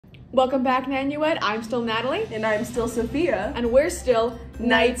Welcome back, Nanuet. I'm still Natalie. And I'm still Sophia. And we're still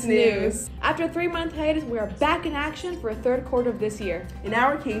Night's News. After a 3-month hiatus, we are back in action for a third quarter of this year. In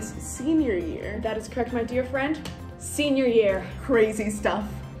our case, senior year. That is correct, my dear friend. Senior year. Crazy stuff.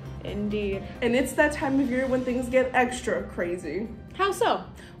 Indeed. And it's that time of year when things get extra crazy. How so?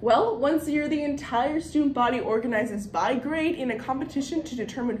 Well, once a year, the entire student body organizes by grade in a competition to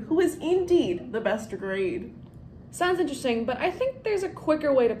determine who is indeed the best grade. Sounds interesting, but I think there's a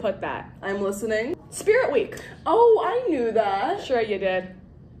quicker way to put that. I'm listening. Spirit Week. Oh, I knew that. Sure you did.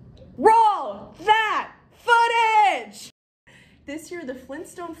 Roll that footage! This year, the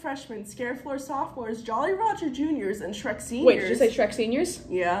Flintstone freshmen, Scarefloor sophomores, Jolly Roger juniors, and Shrek seniors. Wait, did you say Shrek seniors?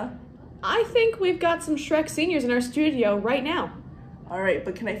 Yeah. I think we've got some Shrek seniors in our studio right now. All right,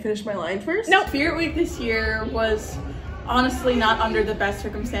 but can I finish my line first? No. Spirit Week this year was honestly not under the best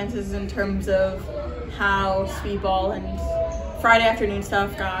circumstances in terms of how Speedball and Friday afternoon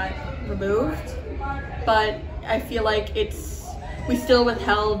stuff got removed, but I feel like we still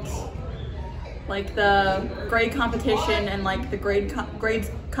withheld like the grade competition and like the grades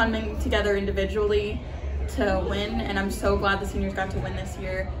coming together individually to win, and I'm so glad the seniors got to win this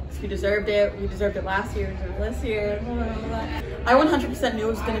year because we deserved it. We deserved it last year, we deserved it this year. I 100% knew it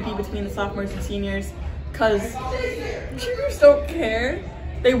was going to be between the sophomores and seniors because juniors don't care.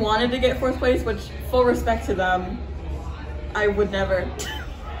 They wanted to get 4th place, which, full respect to them, I would never.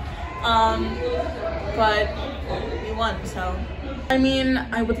 But we won, so. I mean,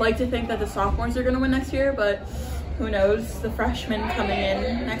 I would like to think that the sophomores are gonna win next year, but who knows? The freshmen coming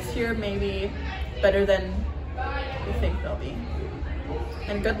in next year may be better than we think they'll be.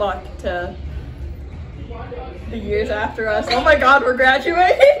 And good luck to the years after us. Oh my God, we're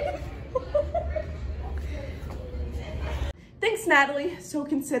graduating! Thanks, Natalie. So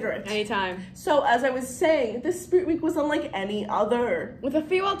considerate. Anytime. So, as I was saying, this Spirit Week was unlike any other. With a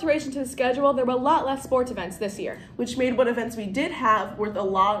few alterations to the schedule, there were a lot less sports events this year. Which made what events we did have worth a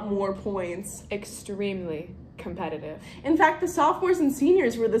lot more points. Extremely competitive. In fact, the sophomores and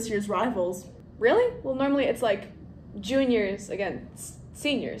seniors were this year's rivals. Really? Well, normally it's like juniors against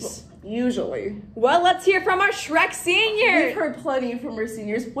seniors. Well, usually. Well, let's hear from our Shrek senior. We've heard plenty from our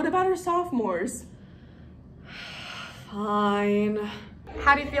seniors. What about our sophomores? Fine.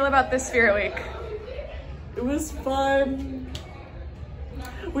 How do you feel about this Spirit Week? It was fun.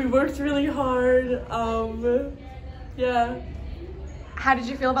 We worked really hard. Yeah. How did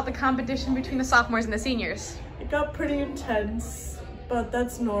you feel about the competition between the sophomores and the seniors? It got pretty intense, but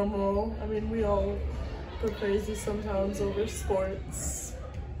that's normal. I mean, we all go crazy sometimes over sports.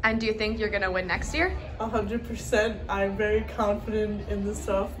 And do you think you're gonna win next year? 100%. I'm very confident in the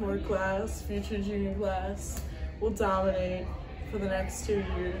sophomore class, future junior class. Will dominate for the next 2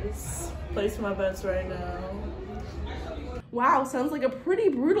 years. Placing my bets right now. Wow, sounds like a pretty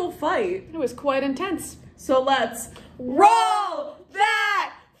brutal fight. It was quite intense. So let's roll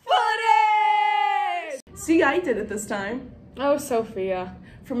that footage! See, I did it this time. Oh, Sophia.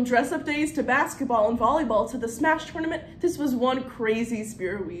 From dress-up days to basketball and volleyball to the Smash tournament, this was one crazy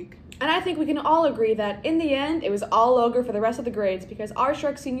Spirit Week. And I think we can all agree that in the end, it was all over for the rest of the grades because our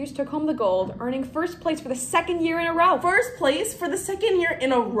Shrek seniors took home the gold, earning 1st place for the 2nd year in a row. 1st place for the 2nd year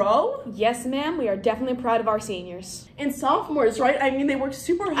in a row? Yes, ma'am. We are definitely proud of our seniors. And sophomores, right? I mean, they worked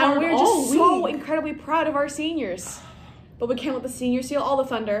super hard all week. And we're just so incredibly proud of our seniors. But we can't let the seniors steal all the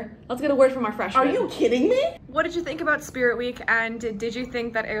thunder. Let's get a word from our freshmen. Are you kidding me? What did you think about Spirit Week, and did you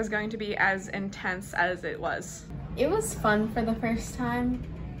think that it was going to be as intense as it was? It was fun for the first time,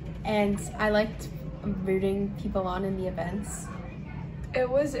 and I liked rooting people on in the events. It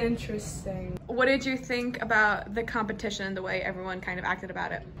was interesting. What did you think about the competition and the way everyone kind of acted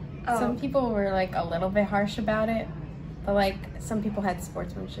about it? Some people were like a little bit harsh about it, but like some people had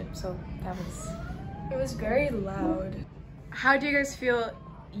sportsmanship, so that was... It was very loud. How do you guys feel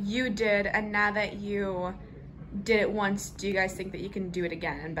you did, and now that you did it once, do you guys think that you can do it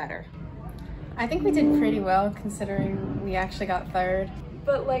again and better? I think we did pretty well considering we actually got 3rd.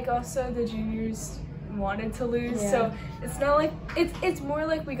 But like also the juniors wanted to lose, Yeah. so it's not like, it's more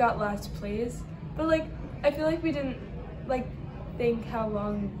like we got last place, but like I feel like we didn't like think how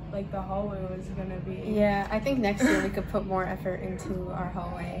long like the hallway was gonna be. Yeah, I think next year we could put more effort into our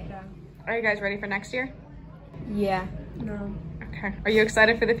hallway. Yeah. Are you guys ready for next year? Yeah. No. Okay. Are you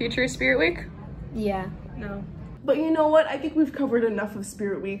excited for the future of Spirit Week? Yeah. No. But you know what? I think we've covered enough of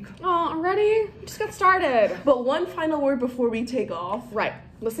Spirit Week. Oh, already? We just got started. But one final word before we take off. Right.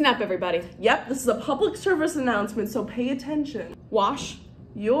 Listen up, everybody. Yep, this is a public service announcement, so pay attention. Wash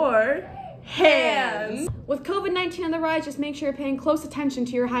your hands. With COVID-19 on the rise, just make sure you're paying close attention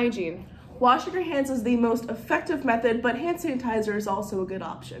to your hygiene. Washing your hands is the most effective method, but hand sanitizer is also a good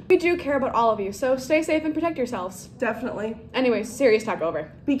option. We do care about all of you, so stay safe and protect yourselves. Definitely. Anyways, serious talk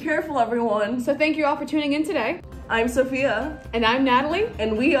over. Be careful, everyone. So thank you all for tuning in today. I'm Sophia. And I'm Natalie.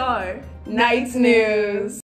 And we are Nights News.